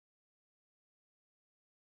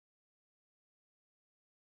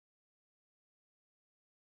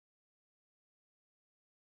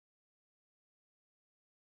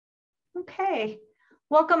Okay,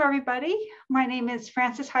 welcome everybody. My name is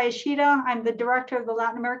Frances Hayashida. I'm the director of the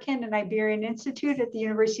Latin American and Iberian Institute at the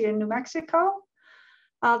University of New Mexico.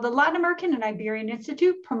 The Latin American and Iberian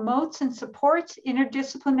Institute promotes and supports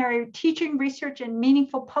interdisciplinary teaching, research, and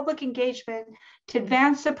meaningful public engagement to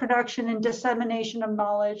advance the production and dissemination of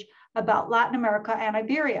knowledge about Latin America and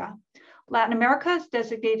Iberia. Latin America is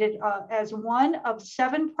designated as one of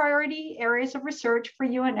 7 priority areas of research for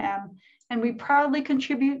UNM, and we proudly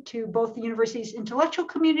contribute to both the university's intellectual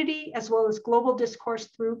community as well as global discourse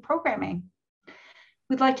through programming.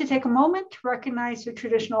 We'd like to take a moment to recognize the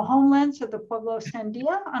traditional homelands of the Pueblo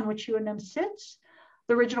Sandia on which UNM sits.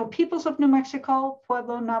 The original peoples of New Mexico,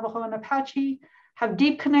 Pueblo, Navajo, and Apache, have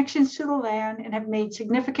deep connections to the land and have made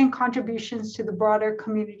significant contributions to the broader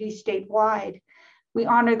community statewide. We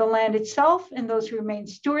honor the land itself and those who remain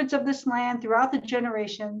stewards of this land throughout the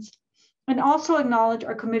generations, and also acknowledge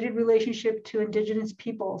our committed relationship to Indigenous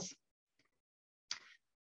peoples.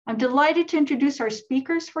 I'm delighted to introduce our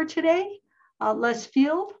speakers for today, Les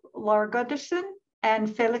Field, Lara Gunderson,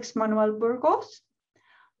 and Felix Manuel Burgos.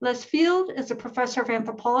 Les Field is a professor of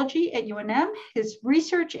anthropology at UNM. His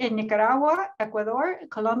research in Nicaragua, Ecuador,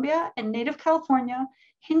 Colombia, and Native California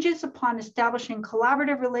hinges upon establishing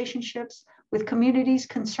collaborative relationships with communities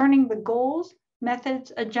concerning the goals,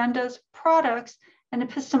 methods, agendas, products, and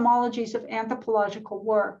epistemologies of anthropological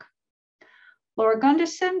work. Lara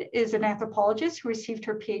Gunderson is an anthropologist who received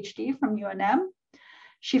her Ph.D. from UNM.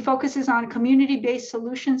 She focuses on community-based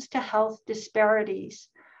solutions to health disparities.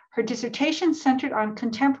 Her dissertation centered on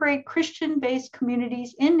contemporary Christian-based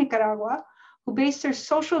communities in Nicaragua who base their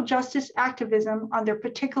social justice activism on their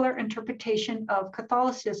particular interpretation of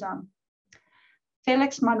Catholicism.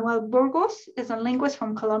 Felix Manuel Burgos is a linguist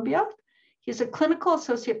from Colombia. He is a clinical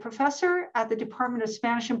associate professor at the Department of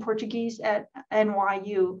Spanish and Portuguese at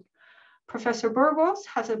NYU. Professor Burgos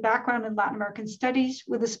has a background in Latin American studies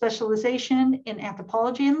with a specialization in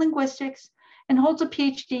anthropology and linguistics and holds a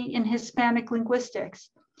PhD in Hispanic linguistics.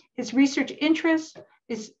 His research interest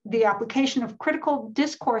is the application of critical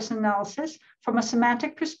discourse analysis from a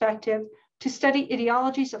semantic perspective to study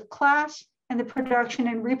ideologies of class and the production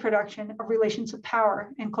and reproduction of relations of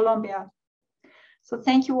power in Colombia. So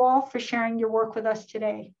thank you all for sharing your work with us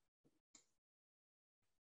today.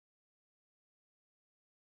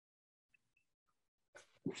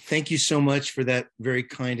 Thank you so much for that very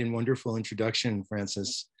kind and wonderful introduction,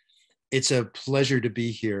 Frances. It's a pleasure to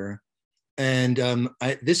be here. And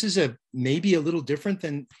this is maybe a little different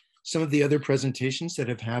than some of the other presentations that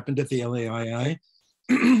have happened at the LAII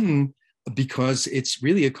because it's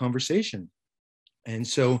really a conversation. And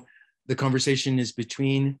so the conversation is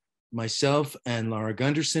between myself and Lara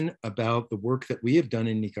Gunderson about the work that we have done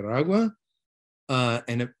in Nicaragua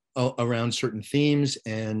and around certain themes,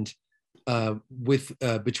 and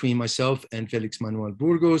between myself and Felix Manuel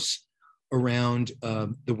Burgos around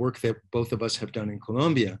the work that both of us have done in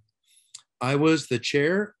Colombia. I was the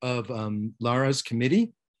chair of Lara's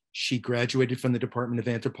committee. She graduated from the Department of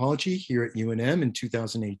Anthropology here at UNM in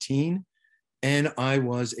 2018, and I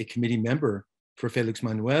was a committee member for Felix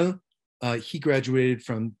Manuel. He graduated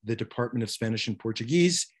from the Department of Spanish and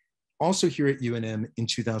Portuguese, also here at UNM in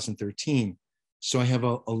 2013. So I have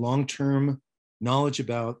a long-term knowledge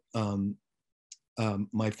about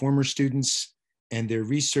my former students and their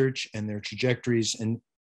research and their trajectories. And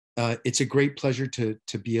it's a great pleasure to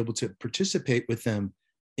be able to participate with them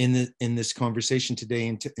in this conversation today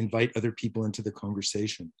and to invite other people into the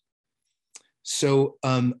conversation. So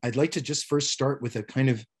I'd like to just first start with a kind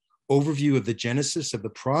of overview of the genesis of the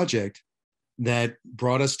project that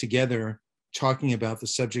brought us together talking about the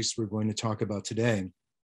subjects we're going to talk about today.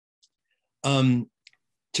 To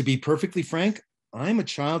be perfectly frank, I'm a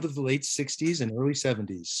child of the late 60s and early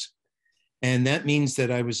 70s. And that means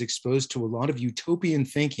that I was exposed to a lot of utopian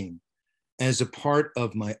thinking as a part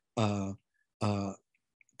of my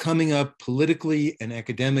coming up politically and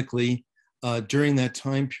academically during that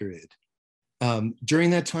time period.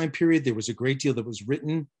 During that time period, there was a great deal that was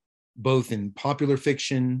written, both in popular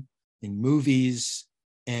fiction, in movies,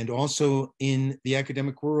 and also in the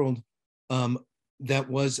academic world that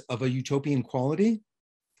was of a utopian quality,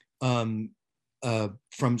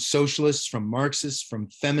 from socialists, from Marxists, from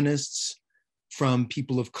feminists, from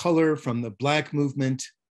people of color, from the Black movement,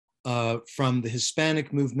 from the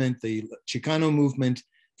Hispanic movement, the Chicano movement,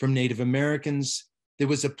 from Native Americans. There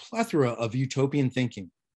was a plethora of utopian thinking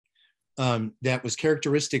that was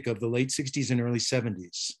characteristic of the late 60s and early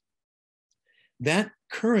 70s. That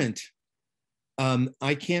current,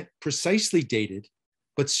 I can't precisely date it,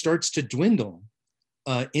 but starts to dwindle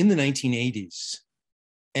in the 1980s.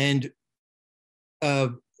 And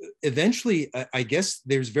eventually, I guess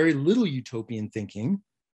there's very little utopian thinking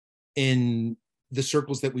in the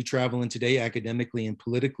circles that we travel in today, academically and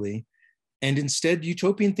politically. And instead,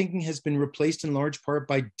 utopian thinking has been replaced in large part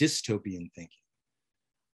by dystopian thinking.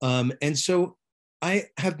 And so I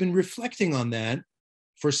have been reflecting on that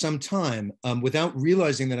for some time without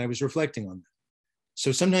realizing that I was reflecting on that.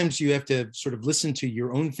 So sometimes you have to sort of listen to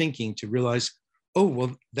your own thinking to realize, oh,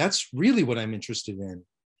 well, that's really what I'm interested in.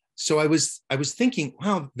 So I was thinking,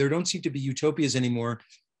 wow, there don't seem to be utopias anymore.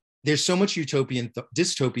 There's so much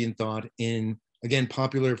dystopian thought in, again,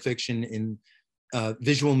 popular fiction, in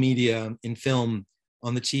visual media, in film,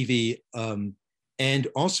 on the TV, and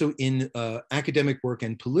also in academic work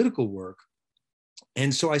and political work.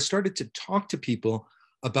 And so I started to talk to people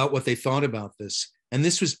about what they thought about this. And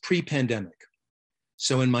this was pre-pandemic.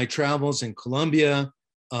 So in my travels in Colombia,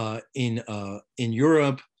 in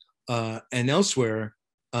Europe, and elsewhere,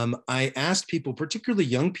 I asked people, particularly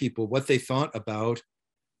young people, what they thought about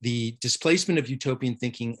the displacement of utopian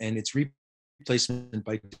thinking and its replacement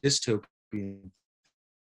by dystopian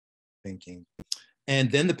thinking.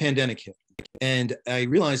 And then the pandemic hit. And I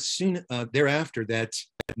realized soon thereafter that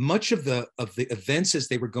much of the events as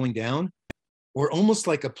they were going down were almost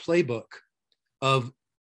like a playbook of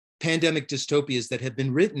pandemic dystopias that had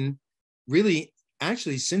been written really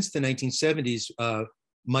actually since the 1970s.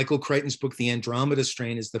 Michael Crichton's book, The Andromeda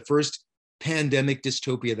Strain, is the first pandemic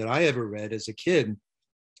dystopia that I ever read as a kid.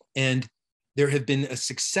 And there have been a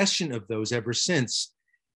succession of those ever since,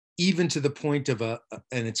 even to the point of and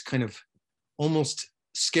it's kind of almost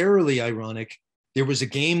scarily ironic, there was a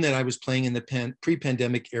game that I was playing in the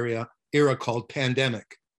pre-pandemic era called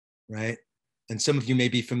Pandemic, right? And some of you may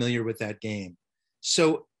be familiar with that game.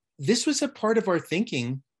 So this was a part of our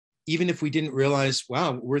thinking, even if we didn't realize,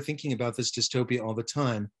 wow, we're thinking about this dystopia all the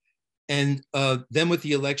time. And then with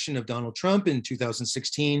the election of Donald Trump in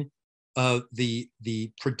 2016,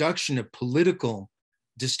 the production of political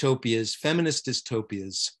dystopias, feminist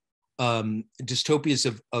dystopias,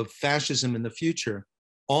 dystopias of fascism in the future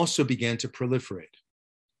also began to proliferate.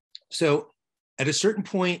 So at a certain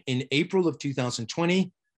point in April of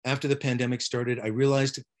 2020, after the pandemic started, I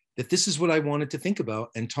realized that this is what I wanted to think about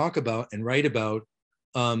and talk about and write about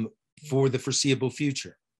for the foreseeable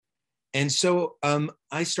future. And so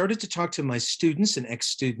I started to talk to my students and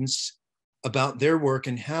ex-students about their work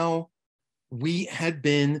and how we had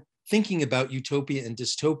been thinking about utopia and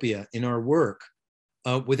dystopia in our work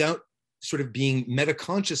without sort of being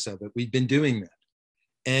meta-conscious of it. We've been doing that.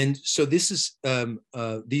 And so this is,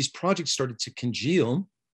 these projects started to congeal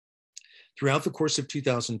throughout the course of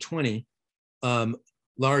 2020.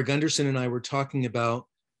 Lara Gunderson and I were talking about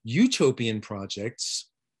utopian projects,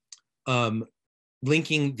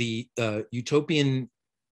 linking the utopian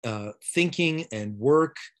thinking and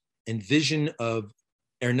work and vision of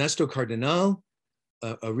Ernesto Cardenal,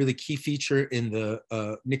 a really key feature in the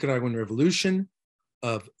Nicaraguan Revolution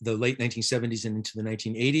of the late 1970s and into the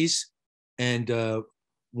 1980s. And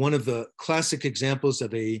one of the classic examples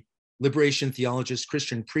of a liberation theologist,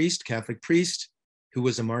 Christian priest, Catholic priest, who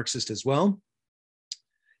was a Marxist as well,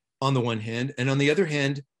 on the one hand. And on the other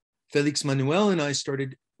hand, Felix Manuel and I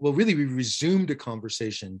started, well, really we resumed a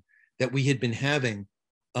conversation that we had been having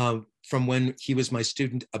from when he was my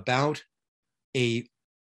student about a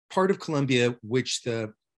part of Colombia which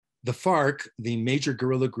the FARC, the major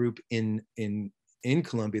guerrilla group in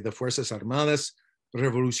Colombia, the Fuerzas Armadas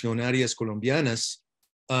Revolucionarias Colombianas,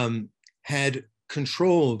 had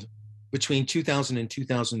controlled between 2000 and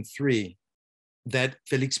 2003, that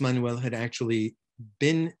Felix Manuel had actually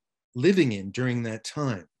been living in during that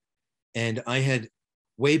time. And I had,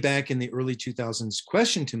 way back in the early 2000s,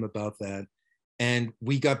 questioned him about that. And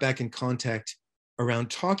we got back in contact around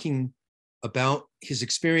talking about his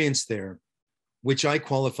experience there, which I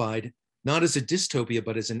qualified not as a dystopia,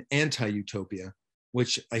 but as an anti-utopia,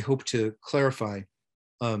 which I hope to clarify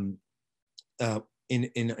in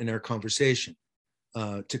our conversation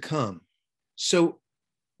to come. So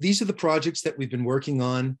these are the projects that we've been working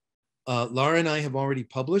on. Lara and I have already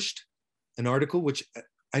published an article, which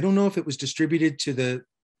I don't know if it was distributed to the,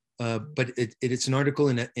 but it's an article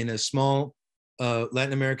in a small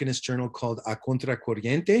Latin Americanist journal called A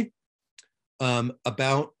Contracorriente,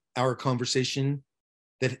 about our conversation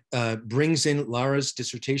that brings in Lara's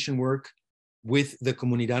dissertation work with the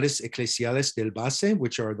Comunidades Eclesiales del Base,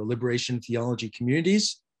 which are the liberation theology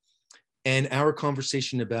communities, and our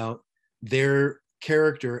conversation about their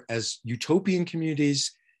character as utopian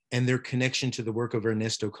communities and their connection to the work of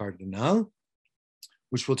Ernesto Cardenal,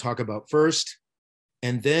 which we'll talk about first.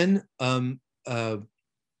 And then the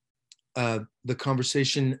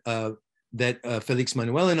conversation that Felix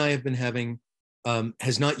Manuel and I have been having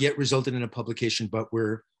has not yet resulted in a publication, but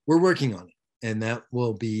we're working on it, and that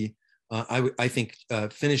will be, I think,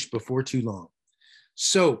 finished before too long.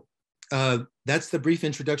 So that's the brief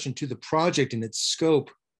introduction to the project and its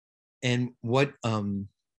scope, and what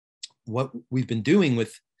we've been doing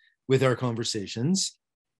with our conversations.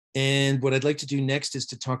 And what I'd like to do next is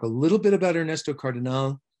to talk a little bit about Ernesto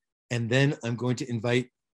Cardenal, and then I'm going to invite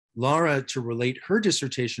Lara to relate her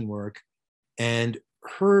dissertation work and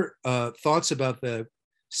her thoughts about the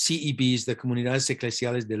CEBs, the Comunidades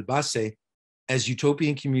Eclesiales del Base, as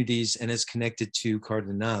utopian communities and as connected to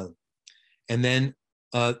Cardenal. And then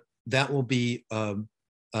that will be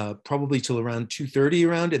probably till around 2:30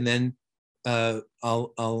 around, and then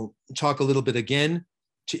I'll talk a little bit again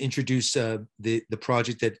to introduce the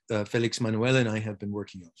project that Felix Manuel and I have been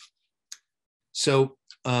working on. So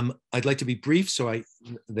I'd like to be brief so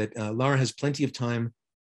that Lara has plenty of time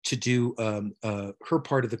to do her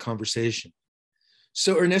part of the conversation.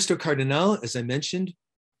 So Ernesto Cardenal, as I mentioned,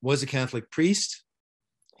 was a Catholic priest.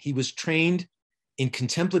 He was trained in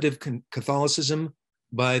contemplative Catholicism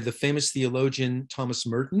by the famous theologian Thomas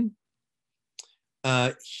Merton.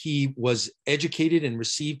 He was educated and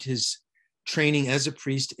received his training as a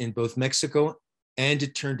priest in both Mexico, and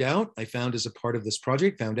it turned out, I found as a part of this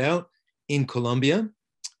project, found out in Colombia.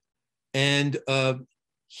 And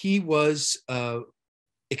he was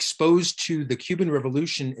exposed to the Cuban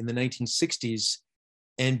Revolution in the 1960s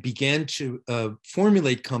and began to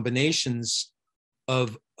formulate combinations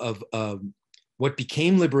of what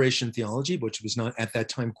became liberation theology, which was not at that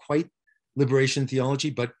time quite liberation theology,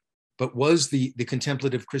 but was the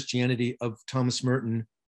contemplative Christianity of Thomas Merton,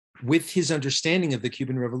 with his understanding of the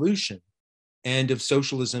Cuban Revolution and of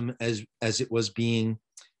socialism as it was being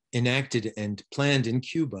enacted and planned in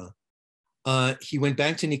Cuba. He went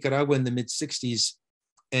back to Nicaragua in the mid-60s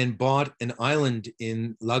and bought an island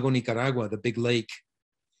in Lago Nicaragua, the big lake,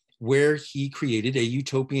 where he created a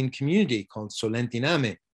utopian community called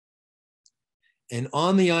Solentiname. And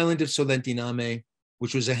on the island of Solentiname,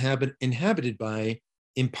 which was inhabited by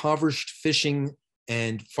impoverished fishing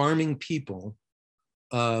and farming people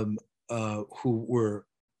who were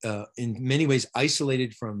in many ways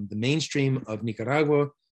isolated from the mainstream of Nicaragua,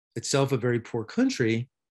 itself a very poor country,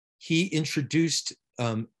 he introduced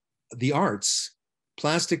the arts,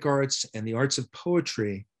 plastic arts and the arts of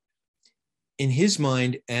poetry, in his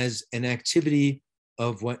mind as an activity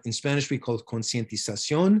of what in Spanish we call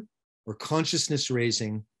concientización, or consciousness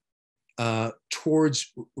raising,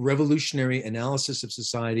 towards revolutionary analysis of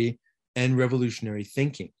society and revolutionary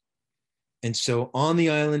thinking. And so on the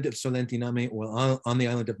island of Solentiname, well, on the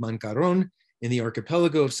island of Mancaron, in the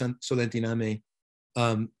archipelago of Solentiname,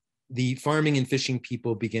 the farming and fishing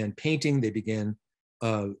people began painting, they began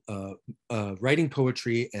writing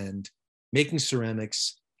poetry and making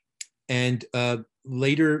ceramics. And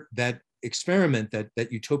later that experiment,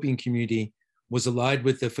 that utopian community, was allied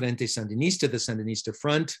with the Frente Sandinista, the Sandinista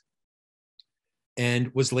Front, and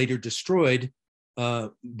was later destroyed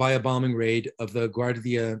by a bombing raid of the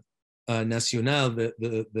Guardia Nacional,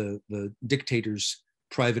 the dictator's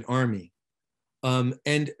private army.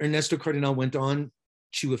 And Ernesto Cardenal went on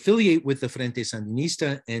to affiliate with the Frente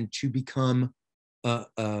Sandinista and to become,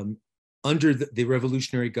 under the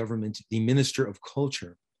revolutionary government, the Minister of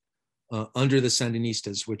Culture under the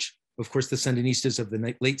Sandinistas, which, of course, the Sandinistas of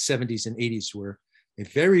the late 70s and 80s were a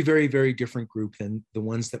very, very, very different group than the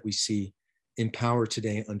ones that we see in power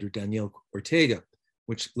today under Daniel Ortega,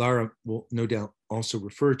 which Lara will no doubt also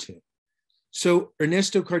refer to. So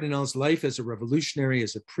Ernesto Cardenal's life as a revolutionary,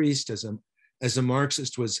 as a priest, as a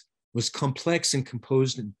Marxist was complex and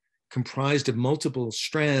composed and comprised of multiple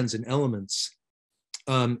strands and elements.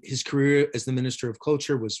 His career as the Minister of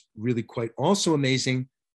Culture was really quite also amazing.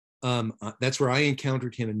 That's where I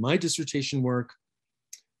encountered him in my dissertation work,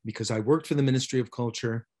 because I worked for the Ministry of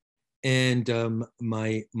Culture, and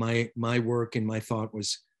my work and my thought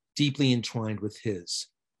was deeply entwined with his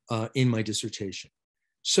in my dissertation.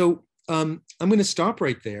 So I'm going to stop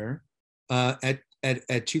right there at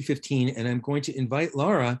 2:15, and I'm going to invite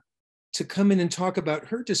Lara to come in and talk about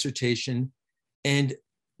her dissertation and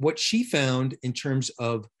what she found in terms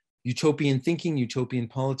of utopian thinking, utopian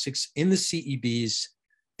politics in the CEBs,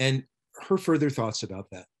 and her further thoughts about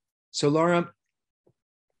that. So Lara,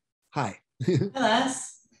 hi. Hello.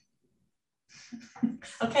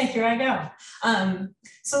 Okay, here I go.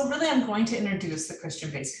 So really I'm going to introduce the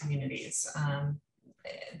Christian-based communities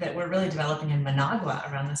that were really developing in Managua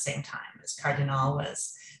around the same time as Cardenal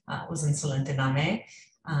was in Solentiname.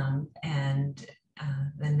 And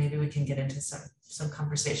then maybe we can get into some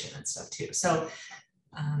conversation and stuff too. So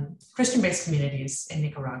Christian-based communities in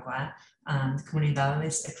Nicaragua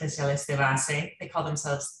Comunidades Eclesiales de Base. They call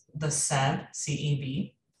themselves the CEB,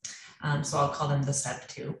 C-E-B. So I'll call them the CEB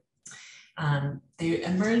too. They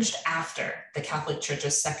emerged after the Catholic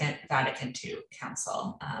Church's Second Vatican II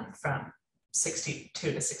Council from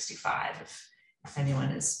 62 to 65, if anyone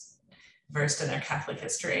is versed in their Catholic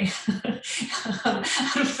history,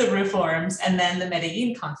 of the reforms, and then the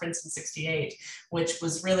Medellin Conference in 68, which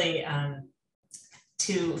was really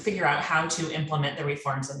to figure out how to implement the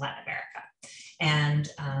reforms in Latin America. And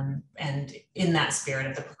in that spirit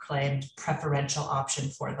of the proclaimed preferential option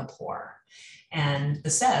for the poor. And the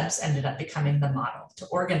CEBs ended up becoming the model to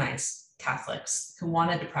organize Catholics who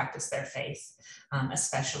wanted to practice their faith,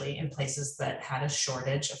 especially in places that had a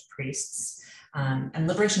shortage of priests. And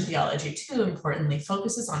liberation theology, too, importantly,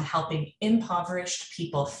 focuses on helping impoverished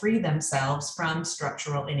people free themselves from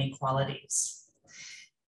structural inequalities.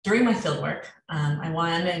 During my fieldwork, I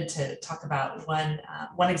wanted to talk about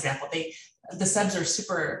one example. The CEBs are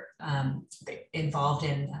super involved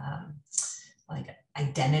in like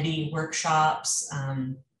identity workshops,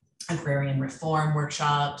 agrarian reform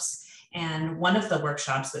workshops. And one of the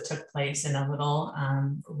workshops that took place in a little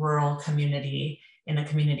rural community, in a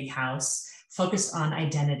community house, focused on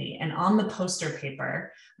identity. And on the poster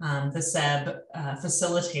paper, the CEB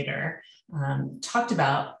facilitator talked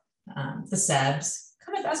about the CEBs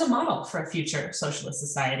kind of as a model for a future socialist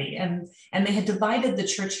society. And they had divided the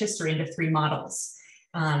church history into three models.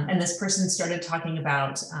 And this person started talking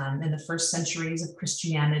about in the first centuries of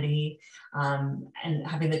Christianity and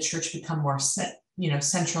having the church become more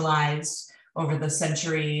centralized over the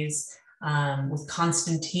centuries with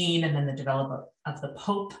Constantine, and then the development of the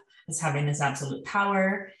Pope as having this absolute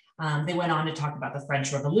power. They went on to talk about the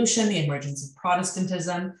French Revolution, the emergence of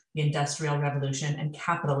Protestantism, the Industrial Revolution, and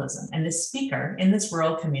capitalism. And this speaker in this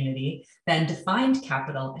rural community then defined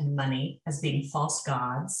capital and money as being false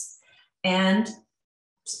gods and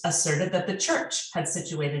asserted that the church had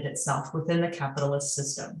situated itself within the capitalist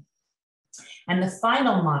system. And the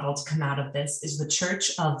final model to come out of this is the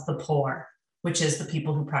Church of the Poor, which is the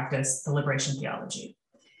people who practice the liberation theology.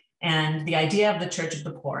 And the idea of the Church of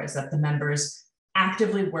the Poor is that the members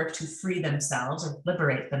actively work to free themselves or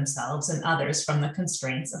liberate themselves and others from the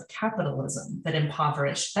constraints of capitalism that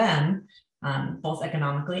impoverish them, both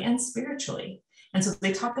economically and spiritually. And so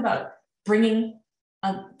they talk about bringing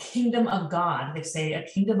a kingdom of God. They say a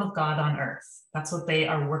kingdom of God on earth. That's what they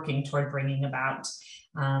are working toward bringing about.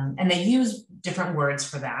 And they use different words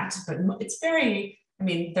for that, but it's very, I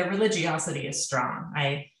mean, their religiosity is strong.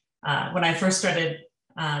 When I first started,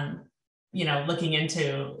 looking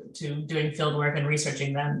into doing field work and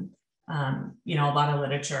researching them, a lot of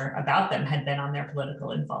literature about them had been on their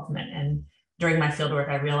political involvement. And during my field work,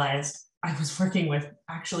 I realized I was working with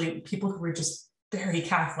actually people who were just very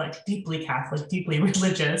Catholic, deeply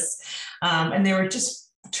religious, and they were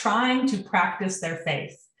just trying to practice their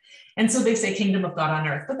faith. And so they say kingdom of God on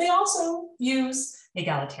earth, but they also use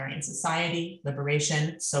egalitarian society,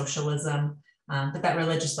 liberation, socialism, but that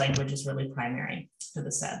religious language is really primary for the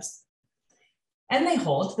CEBs. And they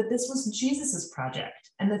hold that this was Jesus's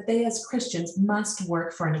project and that they as Christians must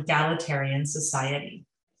work for an egalitarian society.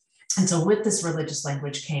 And so with this religious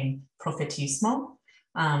language came prophetismo,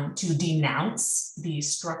 to denounce the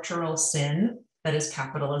structural sin that is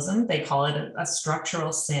capitalism. They call it a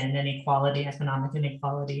structural sin, inequality, economic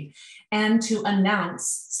inequality, and to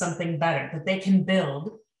announce something better, that they can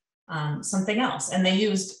build something else. And they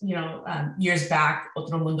used, years back,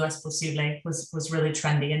 Otro Mundo es Posible was really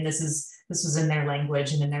trendy. And this was in their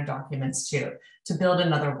language and in their documents too, to build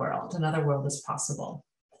another world is possible.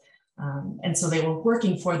 And so they were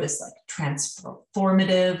working for this like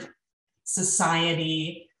transformative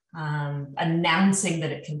society, announcing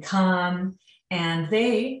that it can come. And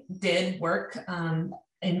they did work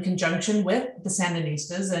in conjunction with the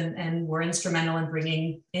Sandinistas and were instrumental in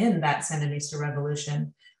bringing in that Sandinista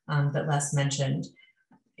revolution that Les mentioned.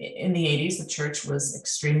 In the 80s, the church was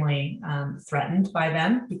extremely threatened by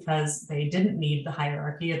them because they didn't need the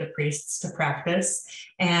hierarchy of the priests to practice,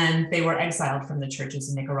 and they were exiled from the churches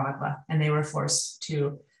in Nicaragua, and they were forced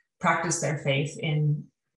to practice their faith in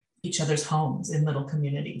each other's homes in little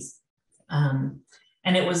communities.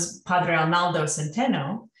 And it was Padre Arnaldo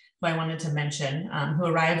Centeno, who I wanted to mention, who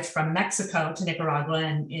arrived from Mexico to Nicaragua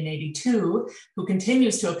in 82, who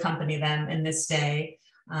continues to accompany them in this day,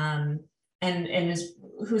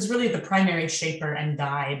 who's really the primary shaper and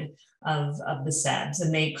guide of the CEBs.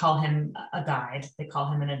 And they call him a guide. They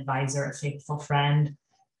call him an advisor, a faithful friend.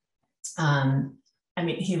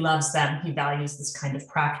 He loves them. He values this kind of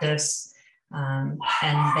practice. And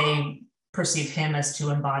they perceive him as to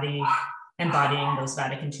embodying those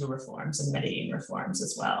Vatican II reforms and Medellin reforms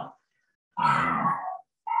as well.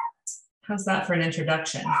 how's that for an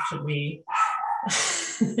introduction? Should we,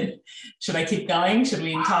 should I keep going? Should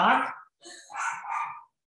we talk?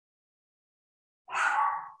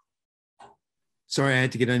 Sorry, I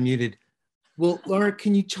had to get unmuted. Well, Lara,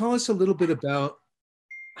 can you tell us a little bit about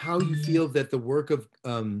how you feel that the work of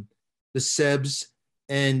the SEBs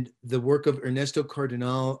and the work of Ernesto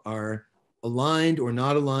Cardenal are aligned or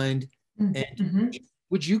not aligned? And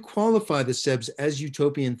would you qualify the SEBs as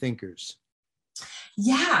utopian thinkers?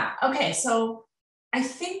 Yeah, okay, so I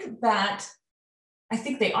think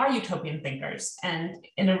they are utopian thinkers, and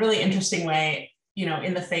in a really interesting way, you know,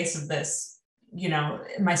 in the face of this, you know,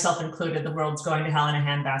 myself included, the world's going to hell in a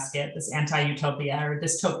handbasket, this anti-utopia or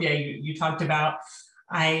dystopia you talked about.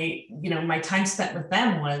 You know, my time spent with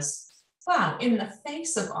them was, wow, in the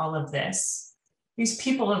face of all of this, these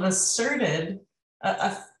people have asserted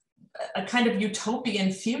a kind of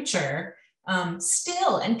utopian future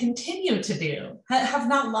still, and continue to do, have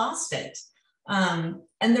not lost it. And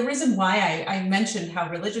the reason why I mentioned how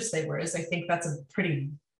religious they were is I think that's a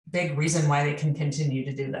pretty big reason why they can continue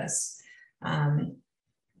to do this. And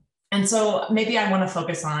so maybe I want to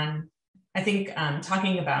focus on, I think,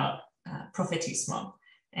 talking about profetismo,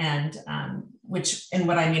 and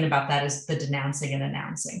what I mean about that is the denouncing and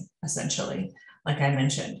announcing, essentially, like I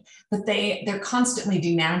mentioned. But they're constantly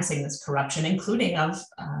denouncing this corruption, including of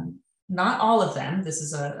not all of them. This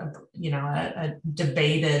is a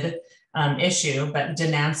debated issue, but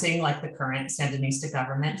denouncing like the current Sandinista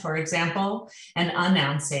government, for example, and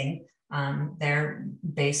announcing their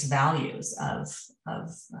base values of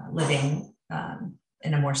living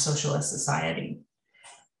in a more socialist society.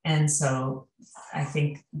 And so I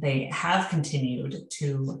think they have continued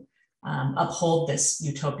to uphold this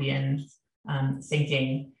utopian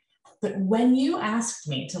thinking. But when you asked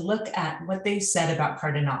me to look at what they said about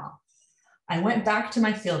Cardenal, I went back to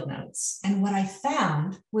my field notes, and what I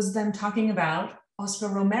found was them talking about Oscar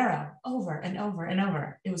Romero over and over and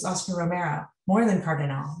over. It was Oscar Romero, more than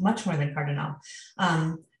Cardenal, much more than Cardenal.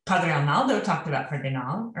 Padre Arnaldo talked about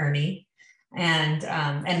Cardenal, Ernie, and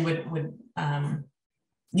would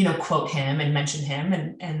you know, quote him and mention him,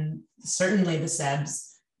 and certainly the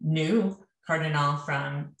SEBs knew Cardenal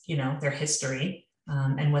from, you know, their history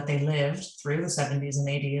and what they lived through the 70s and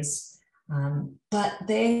 80s. But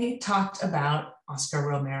they talked about Oscar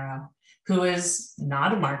Romero, who is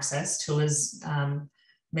not a Marxist, who is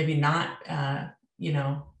maybe not, you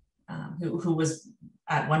know, who was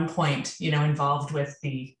at one point, you know, involved with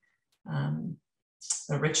the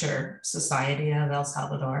richer society of El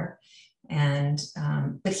Salvador. And,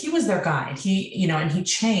 but he was their guide. He, you know, and he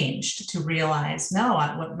changed to realize, no,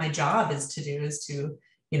 what my job is to do is to,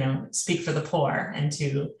 you know, speak for the poor and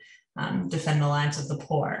to defend the lives of the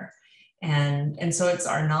poor. And so it's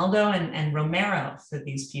Arnaldo and Romero for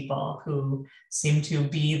these people who seem to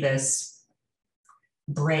be this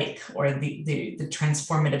break, or the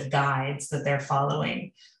transformative guides that they're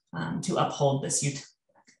following to uphold this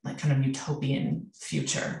like kind of utopian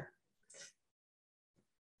future.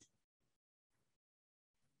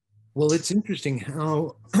 Well, it's interesting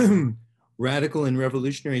how radical and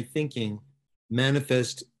revolutionary thinking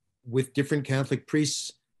manifest with different Catholic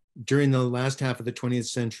priests during the last half of the 20th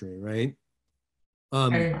century, right?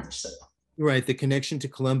 Very much so. Right, the connection to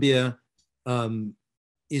Colombia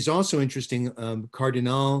is also interesting.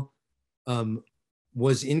 Cardenal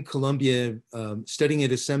was in Colombia studying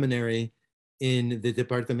at a seminary in the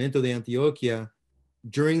Departamento de Antioquia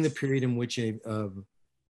during the period in which an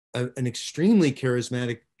extremely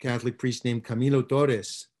charismatic Catholic priest named Camilo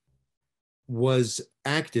Torres was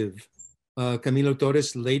active. Camilo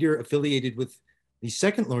Torres later affiliated with the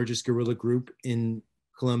second largest guerrilla group in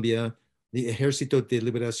Colombia, the Ejército de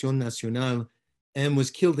Liberación Nacional, and was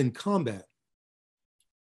killed in combat.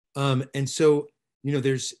 And so, you know,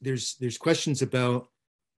 there's questions about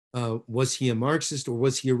was he a Marxist or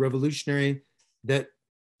was he a revolutionary that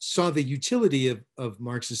saw the utility of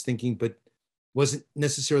Marxist thinking, but wasn't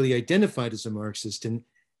necessarily identified as a Marxist.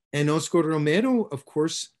 And Oscar Romero, of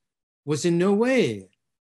course, was in no way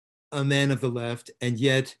a man of the left, and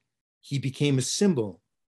yet he became a symbol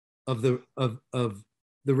of the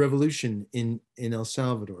revolution in El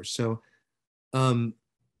Salvador. So I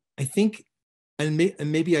think, and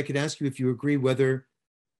maybe I could ask you if you agree whether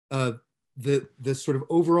the sort of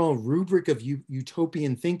overall rubric of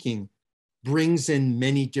utopian thinking brings in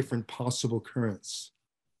many different possible currents.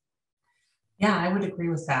 Yeah, I would agree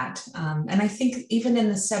with that. And I think even in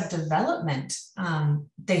the SEB development,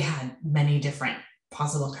 they had many different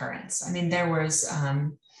possible currents. I mean, there was,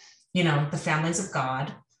 you know, the families of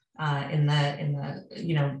God in the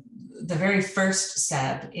you know, the very first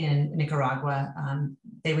SEB in Nicaragua,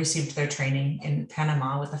 they received their training in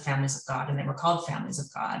Panama with the Families of God, and they were called Families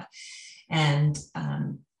of God. And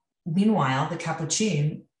meanwhile, the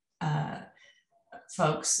Capuchin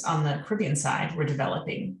folks on the Caribbean side were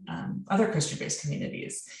developing other Christian-based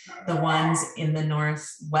communities. The ones in the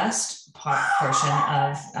northwest portion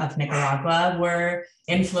of Nicaragua were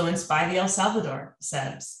influenced by the El Salvador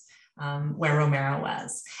Sebs, where Romero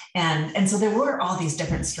was. And so there were all these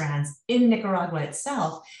different strands in Nicaragua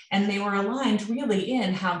itself, and they were aligned really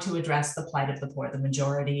in how to address the plight of the poor, the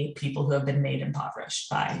majority, people who have been made impoverished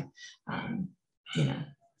by,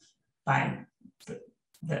 by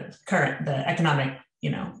the economic,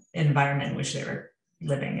 environment in which they were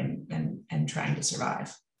living and trying to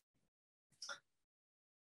survive.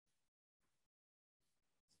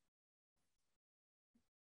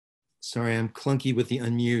 Sorry, I'm clunky with the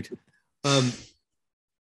unmute.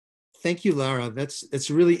 Thank you, Lara. That's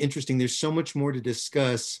really interesting. There's so much more to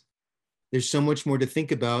discuss. There's so much more to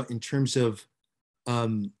think about in terms of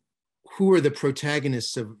who are the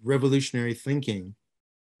protagonists of revolutionary thinking,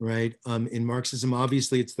 right? In Marxism,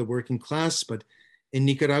 obviously, it's the working class, but in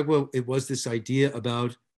Nicaragua, it was this idea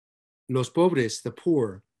about los pobres, the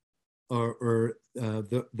poor, or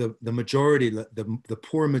the majority, the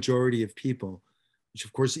poor majority of people, which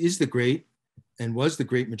of course is the great and was the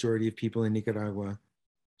great majority of people in Nicaragua.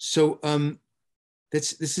 So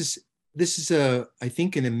this is I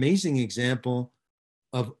think an amazing example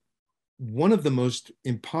of one of the most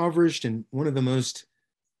impoverished and one of the most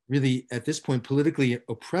really at this point politically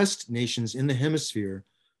oppressed nations in the hemisphere,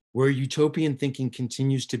 where utopian thinking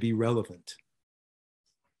continues to be relevant.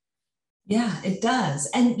 Yeah, it does.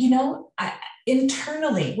 And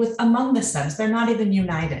internally among the Sebs, they're not even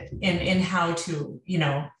united in how to,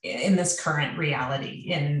 in this current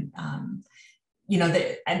reality. I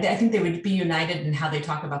think they would be united in how they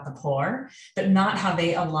talk about the poor, but not how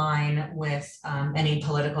they align with any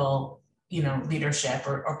political, leadership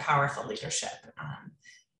or powerful leadership.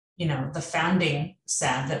 The founding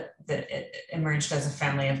Seb that emerged as a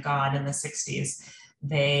family of God in the 60s,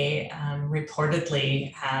 they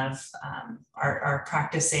reportedly are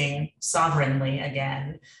practicing sovereignly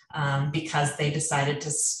again because they decided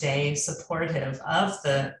to stay supportive of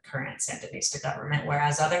the current Sandinista government,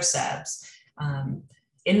 whereas other Sebs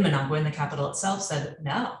in Managua, in the capital itself, said,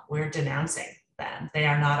 no, we're denouncing them. They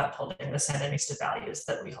are not upholding the Sandinista values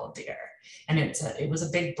that we hold dear. And it was a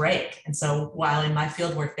big break. And so while in my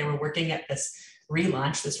fieldwork, they were working at this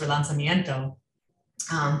relaunch, this relanzamiento,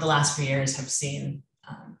 the last few years have seen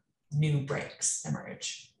new breaks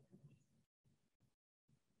emerge.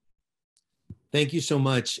 Thank you so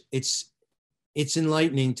much. It's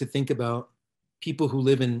enlightening to think about people who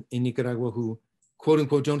live in Nicaragua who, quote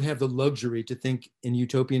unquote, don't have the luxury to think in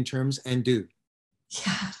utopian terms and do.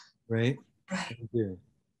 Yeah. Right? Right. And do.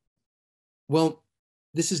 Well,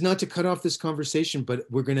 this is not to cut off this conversation, but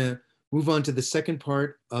we're going to move on to the second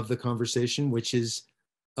part of the conversation, which is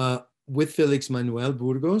with Felix Manuel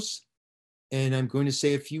Burgos. And I'm going to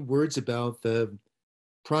say a few words about the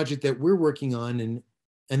project that we're working on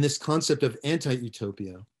and this concept of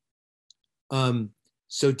anti-utopia.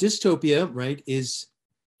 So dystopia, right, is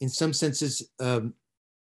in some senses the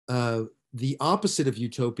opposite of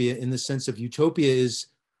utopia, in the sense of utopia is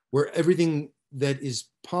where everything that is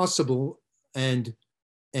possible and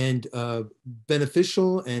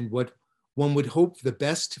beneficial and what one would hope the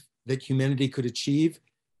best that humanity could achieve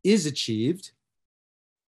is achieved,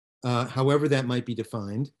 however that might be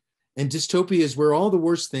defined. And dystopia is where all the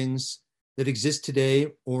worst things that exist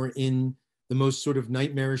today or in the most sort of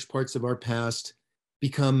nightmarish parts of our past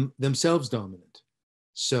become themselves dominant.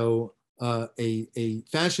 So a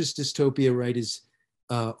fascist dystopia, right, is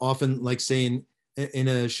often like saying in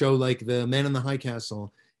a show like The Man in the High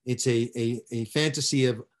Castle, it's a fantasy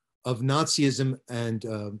of Nazism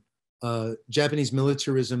and Japanese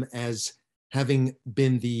militarism as having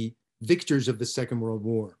been the victors of the Second World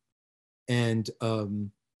War and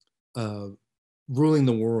ruling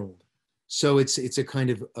the world. So it's a kind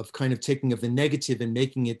of taking of the negative and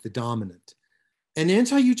making it the dominant. And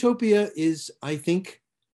anti-utopia is, I think,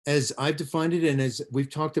 as I've defined it and as we've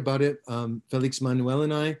talked about it, Felix Manuel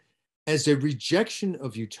and I, as a rejection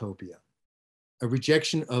of utopia, a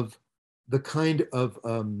rejection of the kind of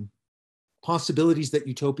possibilities that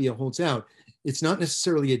utopia holds out. It's not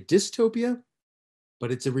necessarily a dystopia,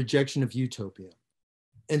 but it's a rejection of utopia.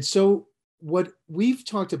 And so what we've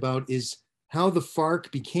talked about is how the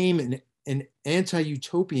FARC became an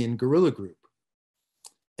anti-utopian guerrilla group.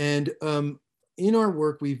 And in our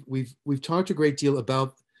work, we've talked a great deal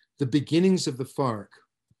about the beginnings of the FARC.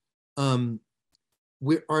 The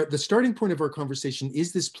starting point of our conversation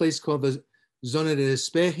is this place called the Zona de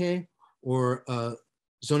Despeje, or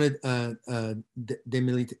Zona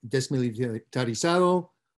Desmilitarizado,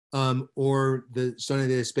 or the Zona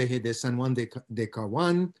de Despeje de San Juan de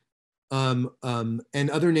Caguán, and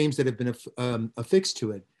other names that have been affixed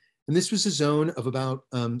to it. And this was a zone of about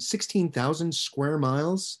 16,000 square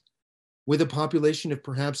miles with a population of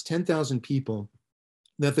perhaps 10,000 people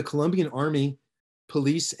that the Colombian army,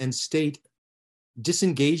 police, and state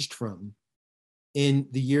disengaged from in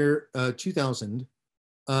the year 2000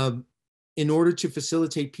 in order to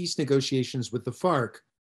facilitate peace negotiations with the FARC.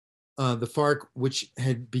 The FARC, which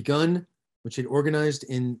had organized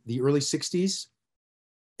in the early 60s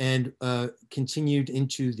and continued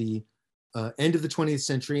into the end of the 20th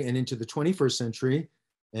century and into the 21st century,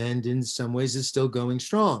 and in some ways is still going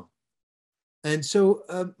strong. And so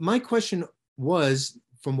my question was,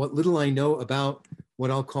 from what little I know about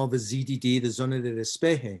what I'll call the ZDD, the Zona de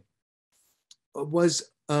Despeje,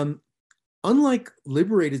 was unlike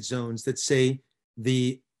liberated zones that, say,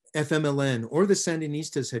 the FMLN or the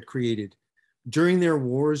Sandinistas had created during their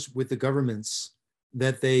wars with the governments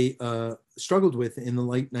that they struggled with in the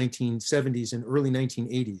late 1970s and early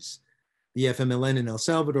 1980s, the FMLN in El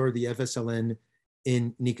Salvador, the FSLN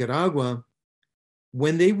in Nicaragua,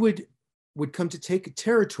 when they would come to take a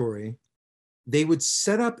territory, they would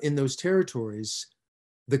set up in those territories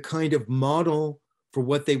the kind of model for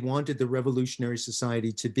what they wanted the revolutionary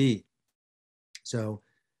society to be. So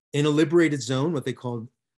in a liberated zone, what they called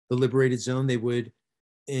the liberated zone, they would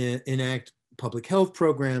enact public health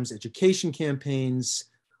programs, education campaigns,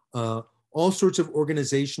 all sorts of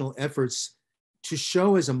organizational efforts to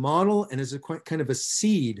show as a model and as a kind of a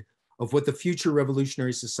seed of what the future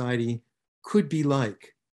revolutionary society could be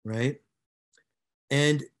like, right?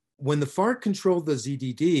 And when the FARC controlled the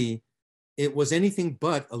ZDD, it was anything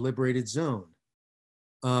but a liberated zone.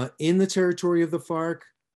 In the territory of the FARC,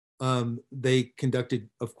 they conducted,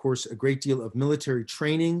 of course, a great deal of military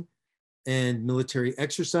training and military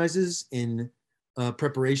exercises in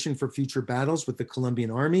preparation for future battles with the Colombian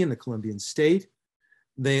army and the Colombian state.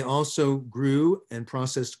 They also grew and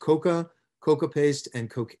processed coca paste,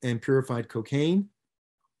 and purified cocaine,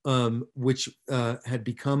 which had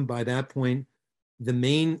become by that point the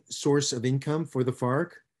main source of income for the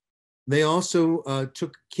FARC. They also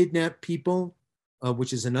took kidnapped people,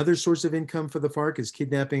 which is another source of income for the FARC, is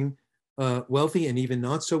kidnapping wealthy and even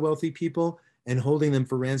not so wealthy people and holding them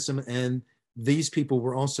for ransom. And these people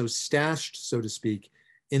were also stashed, so to speak,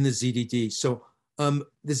 in the ZDD. So the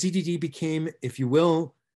ZDD became, if you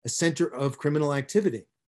will, a center of criminal activity,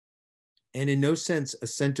 and in no sense a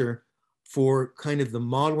center for kind of the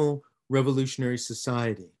model revolutionary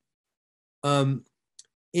society.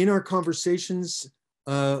 In our conversations,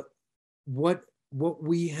 what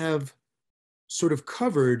we have sort of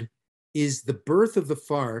covered is the birth of the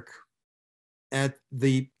FARC at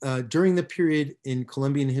the during the period in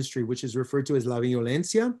Colombian history, which is referred to as La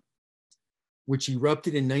Violencia, which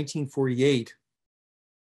erupted in 1948,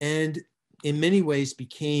 and in many ways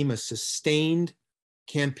became a sustained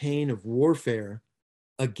campaign of warfare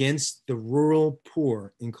against the rural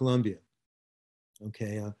poor in Colombia.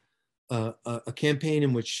 Okay, a campaign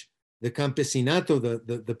in which the campesinato,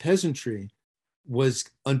 the peasantry, was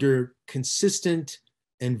under consistent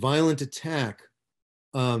and violent attack,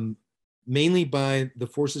 mainly by the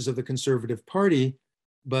forces of the Conservative Party,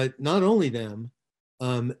 but not only them.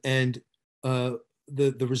 And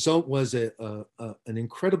the result was an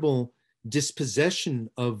incredible dispossession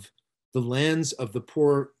of the lands of the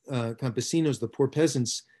poor campesinos, the poor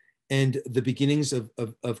peasants, and the beginnings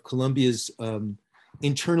of Colombia's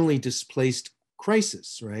internally displaced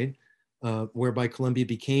crisis, right? Whereby Colombia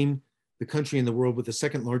became the country in the world with the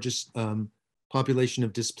second largest population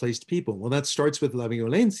of displaced people. Well, that starts with La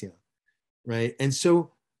Violencia, right? And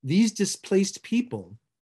so these displaced people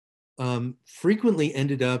frequently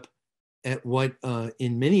ended up at what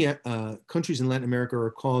in many countries in Latin America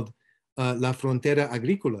are called La Frontera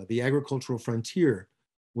Agrícola, the agricultural frontier,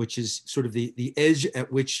 which is sort of the edge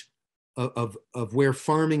at which of where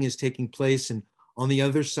farming is taking place, and on the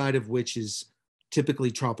other side of which is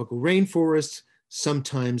typically tropical rainforests,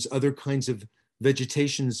 sometimes other kinds of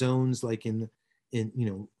vegetation zones like in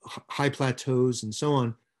high plateaus and so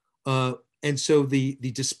on. And so the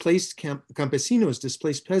displaced campesinos,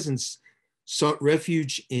 displaced peasants, sought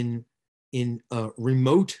refuge in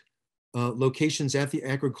remote locations at the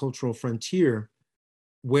agricultural frontier,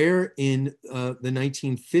 where in the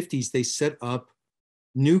 1950s they set up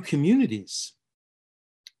new communities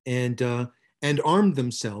and armed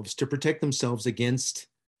themselves to protect themselves against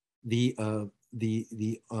the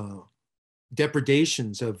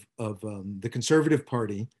depredations of the Conservative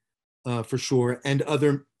Party, for sure, and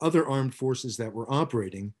other armed forces that were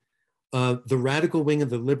operating. The radical wing of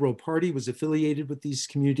the Liberal Party was affiliated with these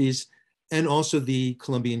communities, and also the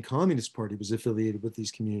Colombian Communist Party was affiliated with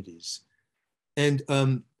these communities. And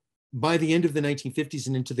by the end of the 1950s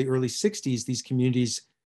and into the early 60s, these communities,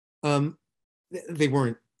 they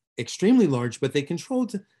weren't extremely large, but they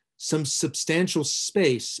controlled some substantial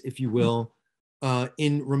space, if you will,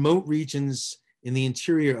 in remote regions in the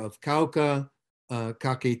interior of Cauca,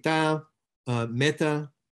 Caquetá, Meta,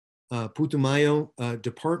 Putumayo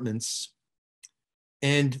departments.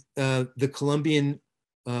 And the Colombian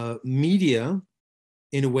media,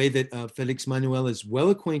 in a way that Felix Manuel is well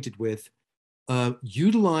acquainted with,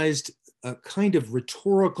 utilized a kind of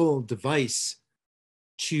rhetorical device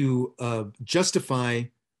to justify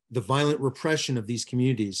the violent repression of these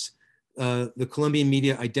communities. The Colombian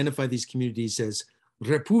media identify these communities as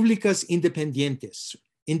repúblicas independientes,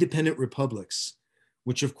 independent republics,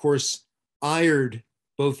 which of course ired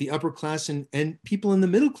both the upper class and people in the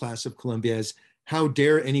middle class of Colombia as how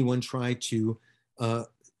dare anyone try to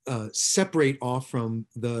separate off from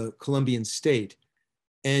the Colombian state.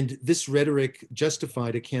 And this rhetoric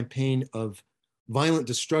justified a campaign of violent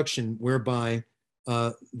destruction whereby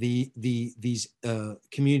these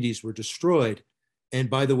communities were destroyed. And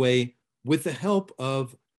by the way, with the help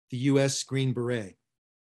of the US Green Beret,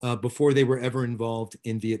 before they were ever involved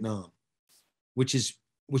in Vietnam, which is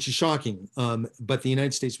shocking, but the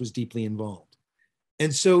United States was deeply involved.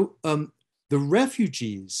 And so the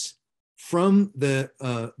refugees from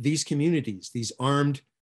these communities, these armed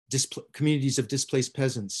communities of displaced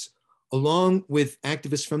peasants, along with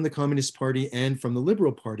activists from the Communist Party and from the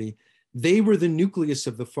Liberal Party, they were the nucleus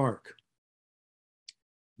of the FARC.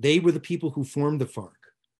 They were the people who formed the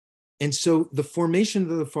FARC. And so the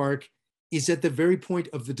formation of the FARC is at the very point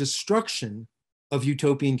of the destruction of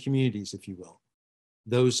utopian communities, if you will.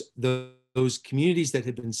 Those communities that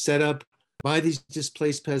had been set up by these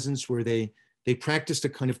displaced peasants where they practiced a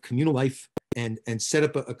kind of communal life and set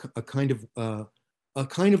up a kind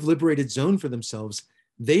of liberated zone for themselves,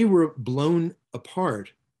 they were blown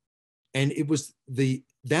apart. And it was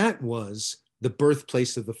that was the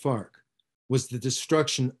birthplace of the FARC, was the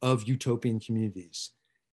destruction of utopian communities.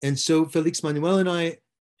 And so Felix Manuel and I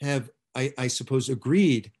have, I suppose,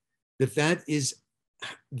 agreed that is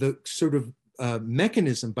the sort of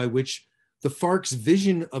mechanism by which the FARC's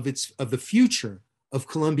vision of the future of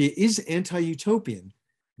Colombia is anti-utopian,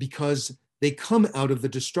 because they come out of the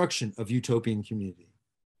destruction of utopian community.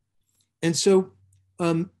 And so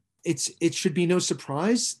it should be no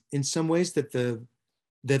surprise in some ways that the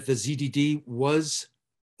ZDD was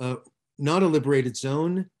not a liberated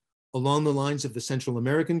zone along the lines of the Central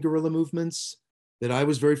American guerrilla movements that I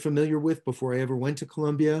was very familiar with before I ever went to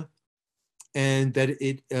Colombia, and that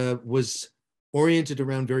it was oriented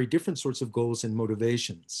around very different sorts of goals and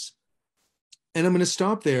motivations. And I'm going to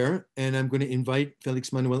stop there, and I'm going to invite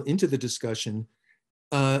Felix Manuel into the discussion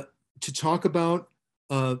to talk about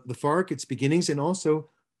the FARC, its beginnings, and also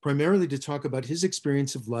primarily to talk about his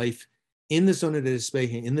experience of life in the Zona de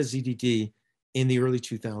Despeje, in the ZDD, in the early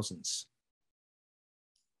 2000s.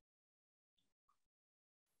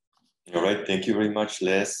 All right, thank you very much,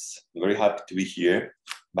 Les. I'm very happy to be here,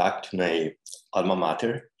 back to my alma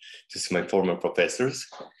mater, just my former professors.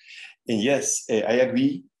 And yes, I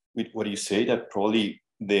agree with what you say, that probably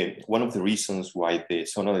one of the reasons why the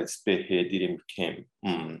Zona de Despeje didn't become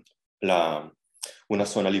una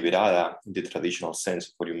zona liberada in the traditional sense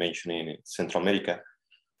of what you mentioned in Central America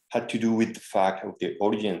had to do with the fact of the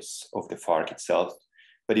origins of the FARC itself,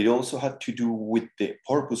 but it also had to do with the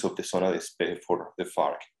purpose of the Zona de Despeje for the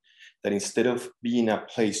FARC. That instead of being a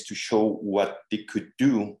place to show what they could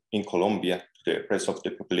do in Colombia to the rest of the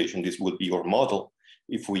population, this would be our model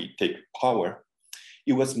if we take power,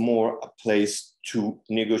 it was more a place to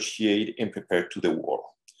negotiate and prepare to the war.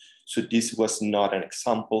 So this was not an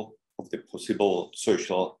example of the possible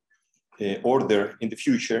social order in the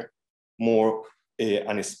future, more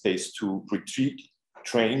a space to retreat,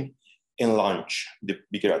 train, and launch the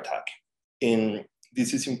bigger attack. And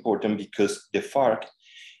this is important because the FARC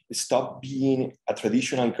stopped being a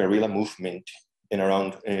traditional guerrilla movement in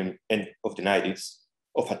around end of the 90s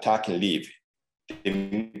of attack and leave.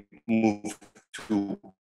 They moved to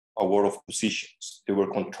a war of positions. They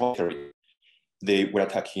were controlling. They were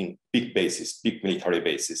attacking big bases, big military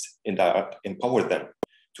bases, and that empowered them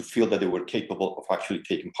to feel that they were capable of actually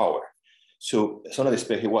taking power. So Zona de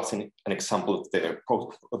Despeje wasn't an example of their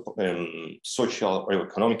social or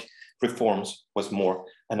economic reforms, was more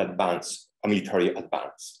an advance, a military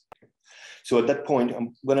advance. So at that point,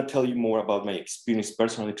 I'm gonna tell you more about my experience,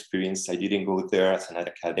 personal experience. I didn't go there as an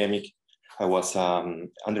academic. I was an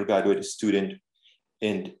undergraduate student.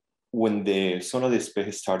 And when the Zona de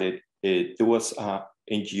Despeje started, there was an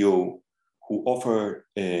NGO who offered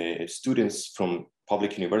students from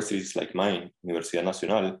public universities like mine, Universidad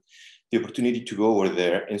Nacional, the opportunity to go over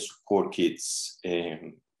there and support kids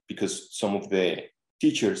because some of the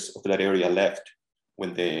teachers of that area left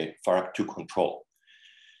when the FARC took control.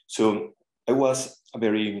 So I was a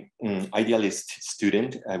very idealist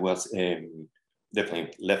student. I was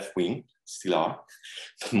definitely left-wing, still are,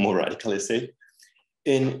 but more radical, let's say.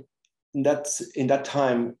 And in that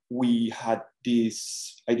time, we had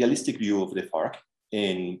this idealistic view of the FARC,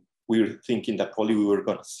 and we were thinking that probably we were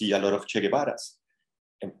going to see a lot of Che Guevaras.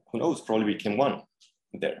 And who knows, probably became one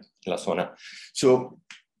there in La Zona. So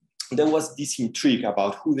there was this intrigue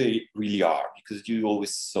about who they really are, because you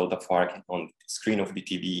always saw the FARC on the screen of the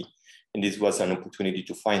TV, and this was an opportunity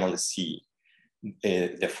to finally see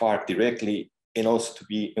the FARC directly, and also to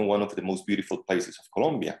be in one of the most beautiful places of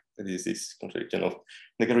Colombia. That is this contradiction of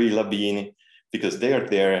the guerrilla being, because they are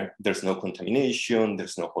there, there's no contamination,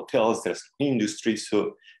 there's no hotels, there's no industry.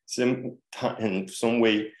 So in some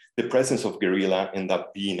way, the presence of guerrilla ended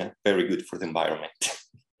up being very good for the environment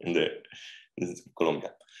in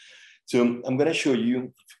Colombia. So I'm gonna show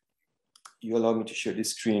you, you allow me to share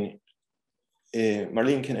this screen.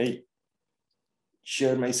 Marlene, can I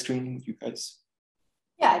share my screen, you guys?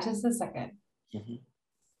 Yeah, just a second. Mm-hmm.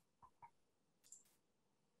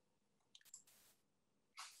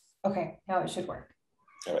 Okay, now it should work.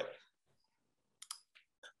 All right.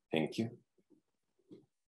 Thank you.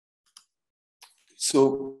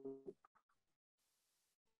 So,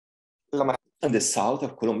 in the south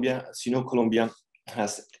of Colombia, as you know, Colombia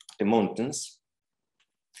has the mountains,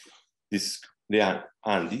 the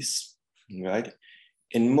Andes, right?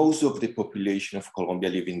 And most of the population of Colombia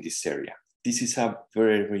live in this area. This is a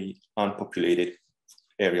very unpopulated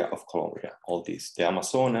area of Colombia. All this, the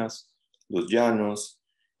Amazonas, Los Llanos,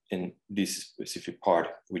 and this specific part,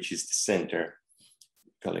 which is the center,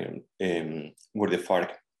 where the FARC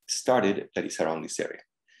started, that is around this area.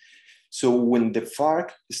 So when the FARC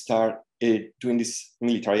started doing these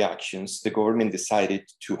military actions, the government decided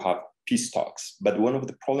to have peace talks. But one of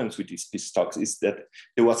the problems with these peace talks is that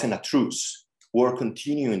there wasn't a truce. War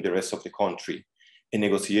continued in the rest of the country, and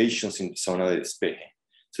negotiations in the Zona de Despeje.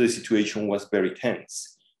 So the situation was very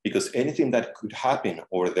tense, because anything that could happen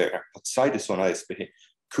over there outside the Zona de Despeje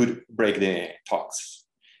could break the talks.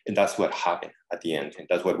 And that's what happened at the end, and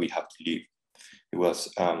that's what we have to leave. It was,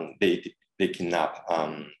 they kidnapped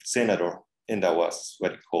senator, and that was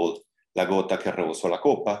what it called la gota que rebosó la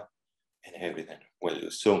copa, and everything. Well,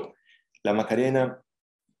 so La Macarena,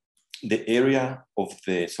 the area of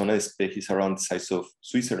the Zona de Despeje is around the size of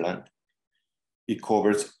Switzerland. It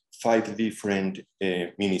covers 5 different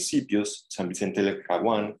municipios: San Vicente del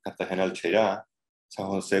Caguán, Cartagena del Cheirá, San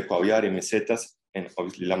José de Coaviare, Mesetas, and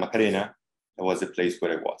obviously La Macarena. That was the place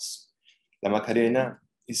where I was. La Macarena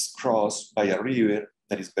is crossed by a river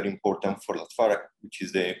that is very important for Las FARC, which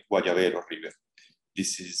is the Guayabero River.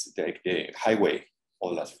 This is the highway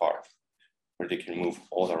of Las FARC, where they can move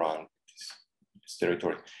all around this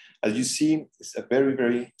territory. As you see, it's a very,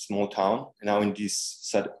 very small town. And now in this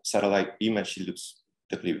satellite image, it looks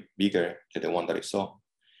definitely bigger than the one that I saw.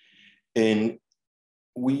 And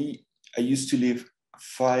I used to live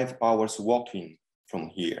 5 hours walking from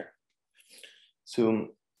here. So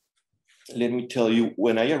let me tell you,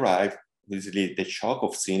 when I arrived, basically the shock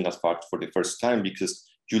of seeing Las FARC for the first time, because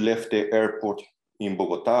you left the airport in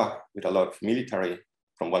Bogota with a lot of military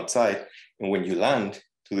from one side, and when you land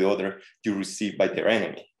to the other, you're received by their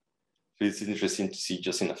enemy. So it's interesting to see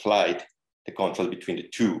just in a flight, the contrast between the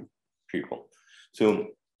two people. So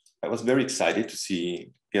I was very excited to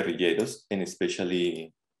see guerrilleros, and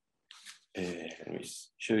especially, let me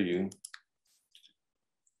show you,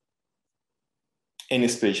 and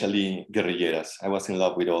especially guerrilleras. I was in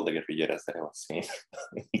love with all the guerrilleras that I was seeing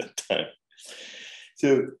at that time.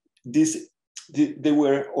 So they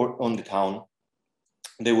were on the town,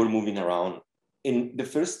 they were moving around. And the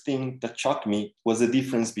first thing that shocked me was the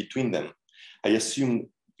difference between them. I assumed,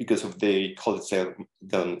 because of they call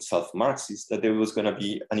themselves Marxists, that there was gonna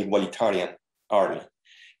be an egalitarian army. And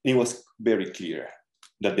it was very clear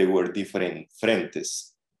that there were different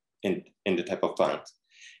frentes in the type of band.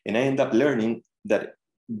 And I ended up learning that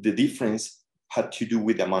the difference had to do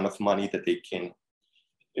with the amount of money that they can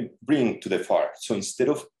bring to the FARC. So instead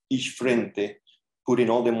of each frente putting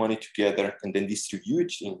all the money together and then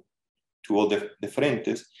distributing to all the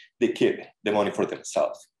frentes, they kept the money for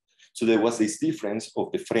themselves. So there was this difference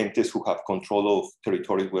of the frentes who have control of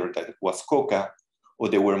territories where that was coca, or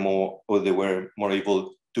they were more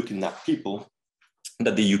able to kidnap people,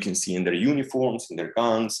 that you can see in their uniforms, in their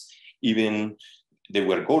guns, even they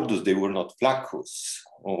were gordos, they were not flacos.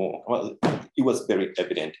 Well, it was very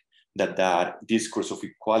evident that that discourse of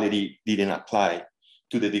equality didn't apply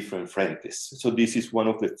to the different frentes. So this is one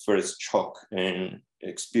of the first shock and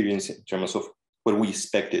experience in terms of what we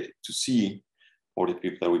expected to see, or the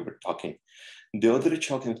people that we were talking. The other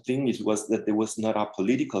shocking thing was that there was not a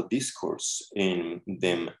political discourse in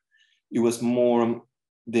them. It was more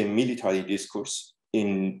the military discourse.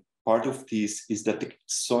 In part of this is that the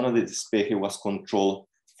zona de despeje was controlled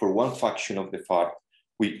for one faction of the FARC,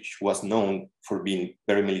 which was known for being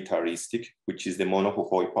very militaristic, which is the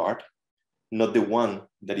Monojojoy part, not the one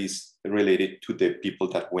that is related to the people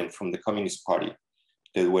that went from the Communist Party,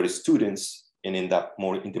 that were students and end up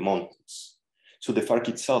more in the mountains. So the FARC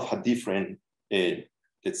itself had different,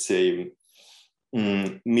 let's say,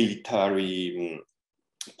 military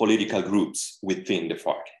political groups within the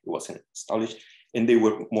FARC. It wasn't established. And they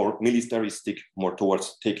were more militaristic, more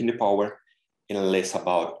towards taking the power, and less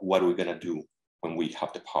about what we're gonna do when we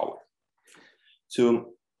have the power.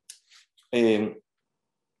 So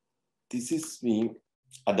this is me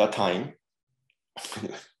at that time.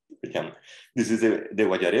 This is the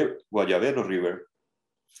Guayabero River.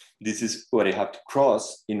 This is what I have to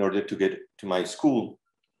cross in order to get to my school.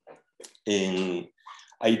 And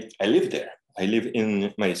I lived there. I live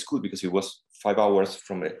in my school because it was 5 hours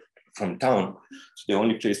from town. So the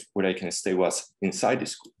only place where I can stay was inside the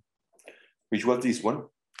school, which was this one.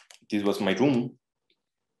 This was my room.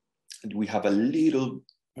 We have a little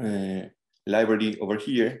library over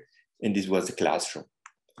here, and this was the classroom.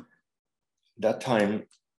 That time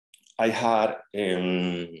I had,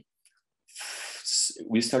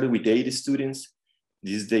 we started with 80 students.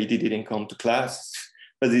 This day they didn't come to class,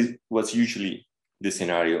 but this was usually the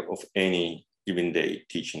scenario of any given day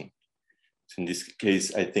teaching. So in this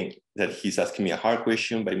case, I think that he's asking me a hard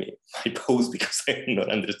question by my pose because I'm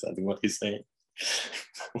not understanding what he's saying.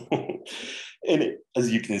 And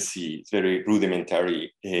as you can see, it's very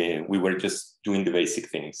rudimentary. We were just doing the basic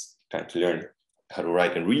things, trying to learn how to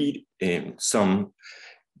write and read, some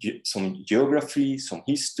geography, some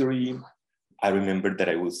history. I remember that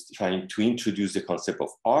I was trying to introduce the concept of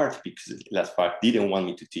art because last part didn't want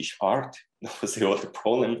me to teach art. That was the other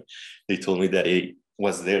problem. They told me that I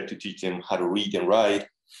was there to teach them how to read and write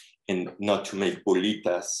and not to make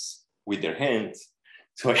bolitas with their hands.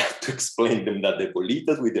 So I had to explain them that the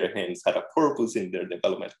bolitas with their hands had a purpose in their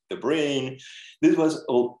development of the brain. This was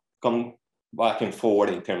all come back and forward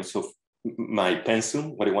in terms of my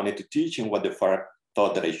pensum, what I wanted to teach and what the FARC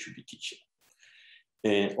thought that I should be teaching.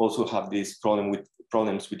 And also have this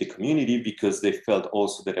problems with the community because they felt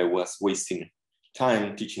also that I was wasting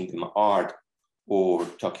time teaching them art or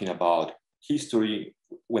talking about history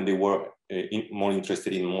when they were more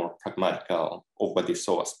interested in more pragmatical or what they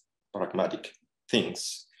saw as pragmatic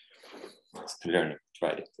things to learn, try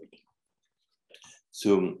it.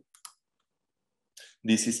 So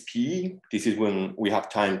this is PE. This is when we have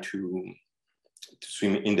time to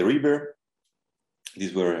swim in the river.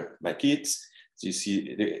 These were my kids. So you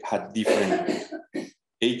see, they had different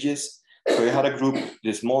ages. So I had a group,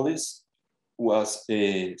 the smallest was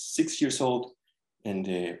 6 years old, and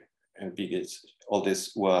the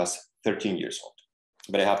oldest was 13 years old.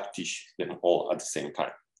 But I have to teach them all at the same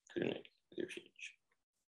time.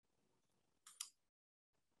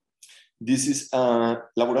 This is a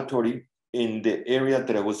laboratory in the area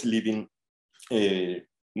that I was living.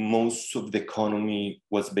 Most of the economy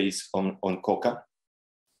was based on coca.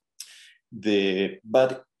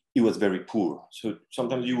 But it was very poor. So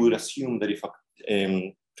sometimes you would assume that if a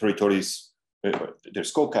territory is,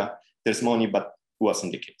 there's coca, there's money, but it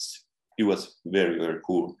wasn't the case. It was very, very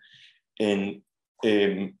poor. And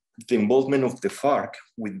the involvement of the FARC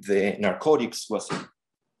with the narcotics was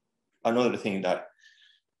another thing that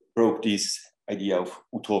broke this idea of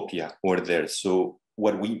utopia over there. So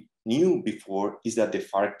what we knew before is that the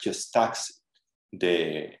FARC just taxed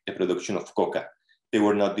the production of coca. They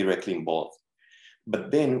were not directly involved.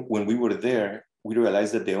 But then when we were there, we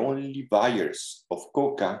realized that the only buyers of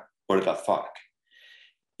coca were the FARC.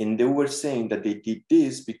 And they were saying that they did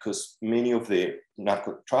this because many of the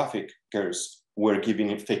narco traffickers were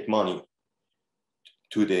giving fake money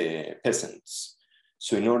to the peasants.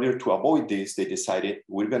 So in order to avoid this, they decided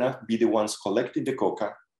we're gonna be the ones collecting the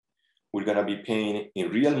coca, we're gonna be paying in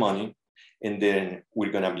real money, and then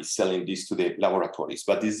we're gonna be selling this to the laboratories.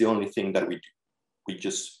 But this is the only thing that we do. We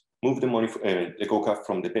just move the money, the coca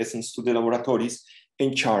from the peasants to the laboratories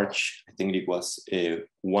and charge, I think it was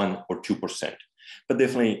 1 or 2%. But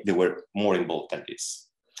definitely they were more involved than this.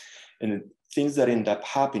 And things that end up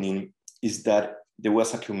happening is that there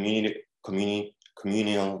was a communal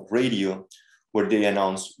radio where they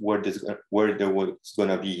announced where there was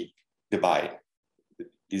gonna be the buy.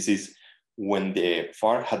 This is when the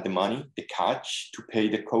farm had the money, the cash to pay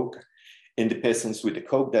the coke, and the peasants with the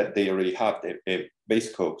coke that they already have, the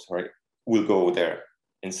base cokes, right, will go there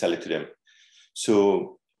and sell it to them.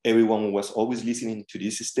 So everyone was always listening to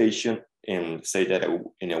this station and say that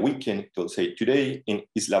in a weekend, they'll say today in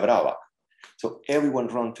Isla Brava. So everyone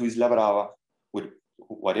ran to Isla Brava with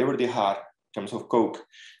whatever they had in terms of coke.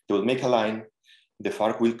 They will make a line. The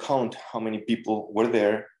FARC will count how many people were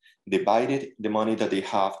there, divided the money that they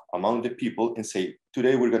have among the people and say,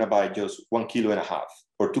 today we're gonna buy just 1.5 kilos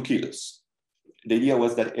or 2 kilos. The idea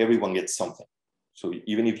was that everyone gets something. So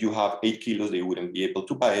even if you have 8 kilos, they wouldn't be able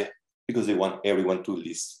to buy it because they want everyone to at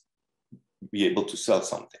least be able to sell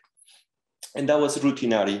something. And that was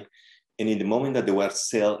routinary. And in the moment that they were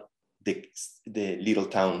sell, the little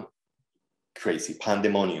town crazy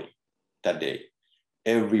pandemonium that day.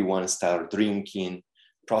 Everyone started drinking,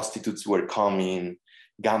 prostitutes were coming,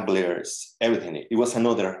 gamblers, everything. It was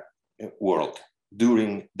another world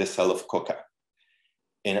during the sale of coca.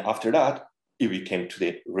 And after that, it became to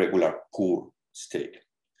the regular poor state.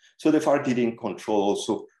 So the FARC didn't control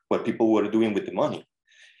also what people were doing with the money.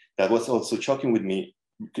 That was also shocking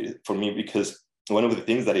for me because one of the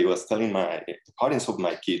things that I was telling the parents of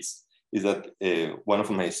my kids is that one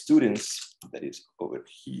of my students, that is over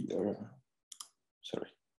here,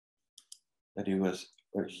 that he was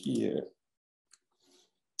over here,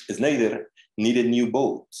 Snyder needed new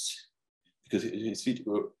boats because his feet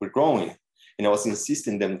were growing. And I was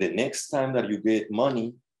insisting them the next time that you get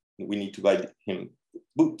money, we need to buy him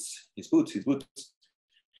his boots.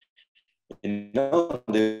 And now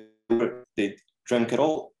they drank it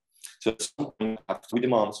all. So sometimes I have to with the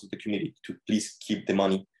moms of the community to please keep the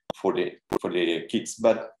money for the kids.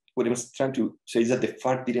 But what I'm trying to say is that the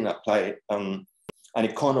FARC didn't apply an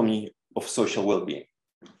economy of social well-being.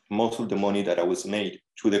 Most of the money that was made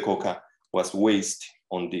through the coca was wasted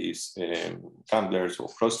on these gamblers or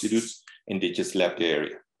prostitutes, and they just left the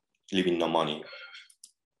area, leaving no money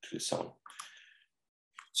to the zone.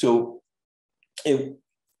 So it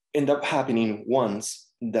ended up happening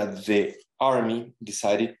once that the army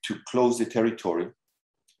decided to close the territory,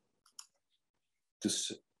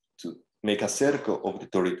 to make a circle of the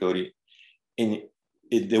territory, and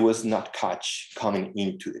there was not catch coming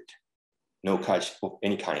into it. No catch of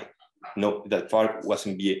any kind. No, that FARC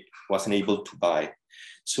wasn't able to buy.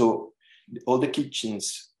 So all the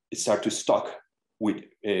kitchens start to stock with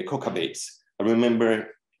coca bales. I remember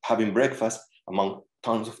having breakfast among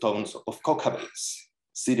tons of coca bales,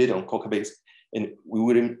 seated on coca bales, and we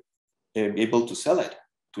wouldn't be able to sell it,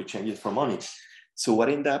 to change it for money. So what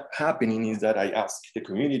ended up happening is that I asked the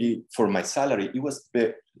community for my salary. It was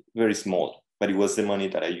very, very small, but it was the money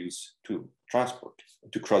that I used to transport,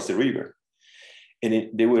 to cross the river. And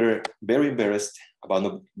they were very embarrassed about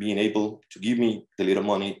not being able to give me the little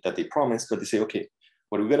money that they promised, but they say, okay,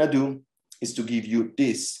 what we're gonna do is to give you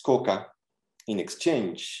this coca in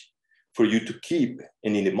exchange for you to keep.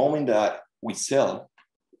 And in the moment that we sell,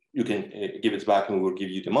 you can give it back and we'll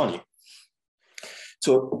give you the money.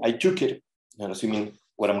 So I took it, and assuming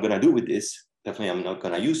what I'm gonna do with this, definitely I'm not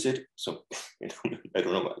gonna use it. So I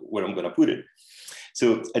don't know where I'm gonna put it.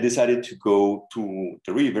 So I decided to go to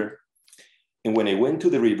the river. And when I went to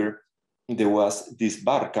the river, there was this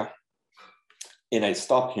barca, and I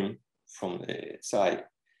stopped him from the side.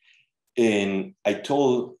 And I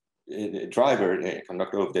told the driver, the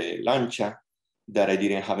conductor of the lancha, that I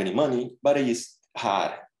didn't have any money, but I just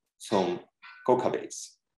had some coca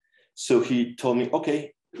bales. So he told me,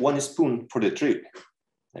 okay, 1 spoon for the trip.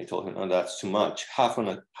 I told him, no, that's too much. Half on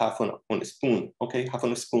a spoon. Okay, half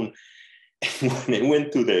on a spoon. And when I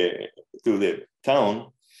went to the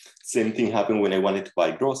town, same thing happened when I wanted to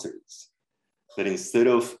buy groceries. That instead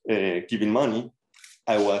of giving money,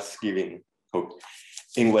 I was giving coke.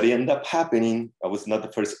 And what ended up happening, I was not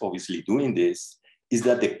the first obviously doing this, is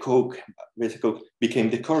that the coke, basic coke, became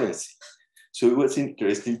the currency. So it was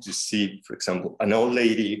interesting to see, for example, an old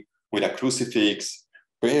lady with a crucifix,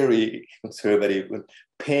 very conservative,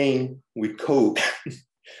 paying with coke,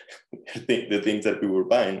 the things that we were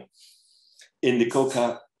buying. And the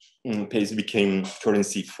coca paste became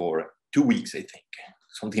currency for 2 weeks, I think,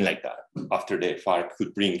 something like that, after the FARC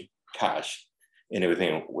could bring cash and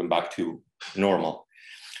everything went back to normal.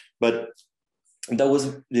 But that was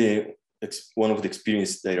one of the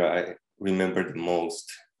experiences that I remember the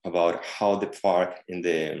most about how the FARC in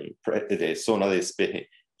the Zona de Despeje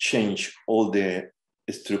changed all the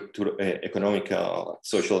economical,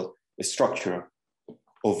 social structure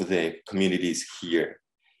of the communities here.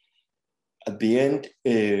 at the end,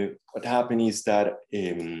 what happened is that,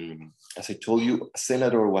 as I told you, a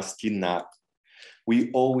senator was kidnapped.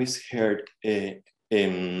 We always heard, we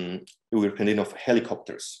were depending on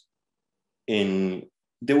helicopters. And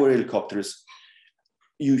there were helicopters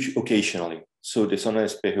occasionally. So the Zona de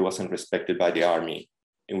Espejo wasn't respected by the army.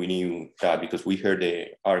 And we knew that because we heard the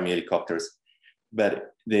army helicopters.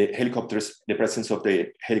 But the helicopters, the presence of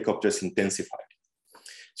the helicopters intensified.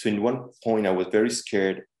 So in one point, I was very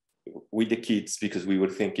scared with the kids because we were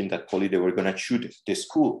thinking that probably they were going to shoot the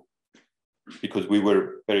school because we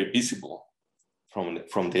were very visible from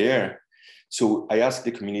the air. So I asked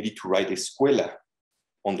the community to write escuela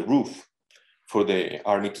on the roof for the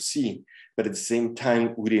army to see. But at the same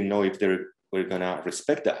time, we didn't know if they were going to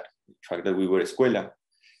respect that, the fact that we were escuela.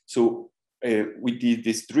 So we did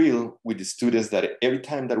this drill with the students that every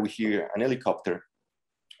time that we hear an helicopter,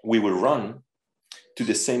 we will run to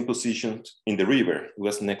the same position in the river. It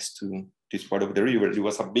was next to this part of the river. It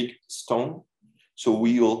was a big stone. So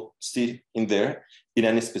we all sit in there in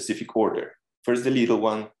a specific order. First the little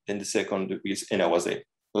one, then the second, and I was the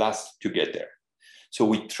last to get there. So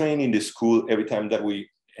we train in the school every time that we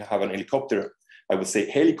have an helicopter. I would say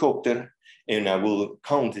helicopter, and I will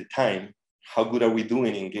count the time. How good are we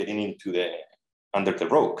doing in getting into under the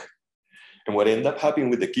rock? And what ended up happening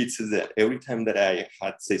with the kids is that every time that I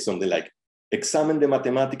had to say something like, examen de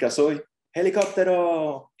matemáticas hoy,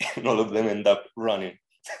 helicóptero, and all of them end up running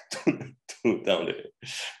down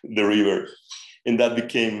the river. And that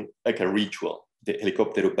became like a ritual, the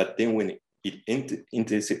helicóptero. But then when it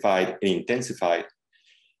intensified,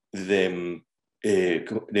 the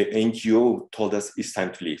NGO told us it's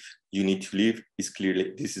time to leave. You need to leave. It's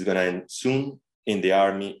clearly, this is gonna end soon. In the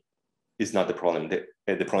army is not the problem.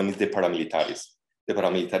 The problem is the paramilitaries. The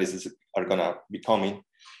paramilitaries are gonna be coming.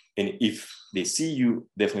 And if they see you,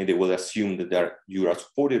 definitely they will assume that you are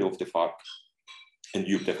supported of the FARC and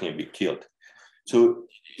you definitely be killed. So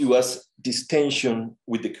it was this tension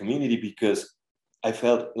with the community because I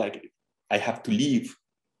felt like I have to leave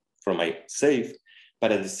from my safe,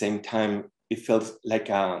 but at the same time, it felt like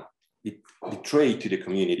a betrayal to the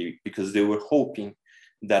community because they were hoping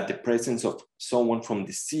that the presence of someone from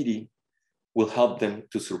the city will help them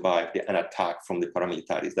to survive an attack from the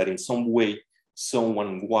paramilitaries, that in some way,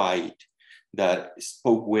 someone white that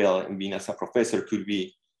spoke well and being as a professor could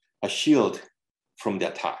be a shield from the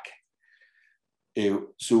attack.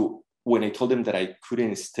 So when I told them that I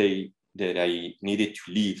couldn't stay, that I needed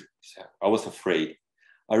to leave, I was afraid.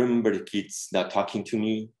 I remember the kids that talking to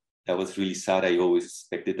me, that was really sad. I always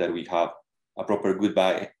expected that we have a proper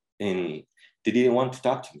goodbye and they didn't want to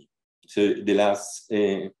talk to me. So the last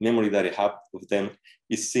memory that I have of them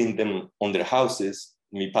is seeing them on their houses,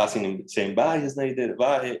 me passing and saying, bye, Snyder,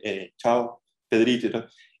 bye, ciao, Pedrito.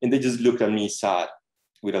 And they just looked at me sad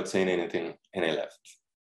without saying anything, and I left.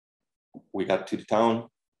 We got to the town,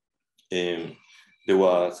 and there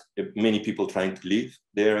was many people trying to leave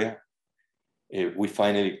the area. We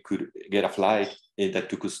finally could get a flight that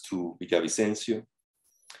took us to Villavicencio.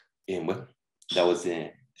 And well, that was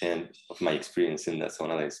the end of my experience in the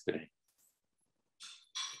Zona de Espejo.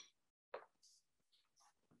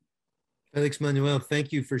 Felix Manuel,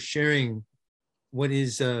 thank you for sharing what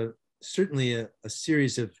is certainly a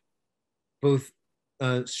series of both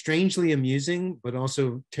strangely amusing, but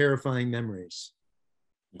also terrifying memories.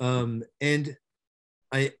 And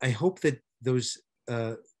I hope that those,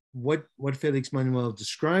 what Felix Manuel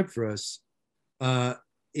described for us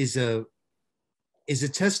is a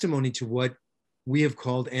testimony to what we have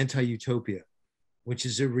called anti-utopia, which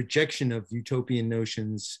is a rejection of utopian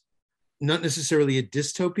notions, not necessarily a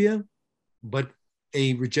dystopia, but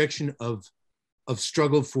a rejection of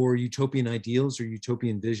struggle for utopian ideals or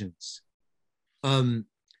utopian visions. There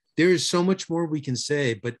is so much more we can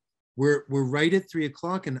say, but we're right at 3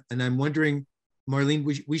 o'clock, and I'm wondering, Marlene,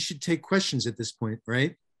 we should take questions at this point,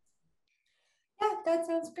 right? Yeah, that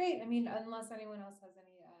sounds great. I mean, unless anyone else has any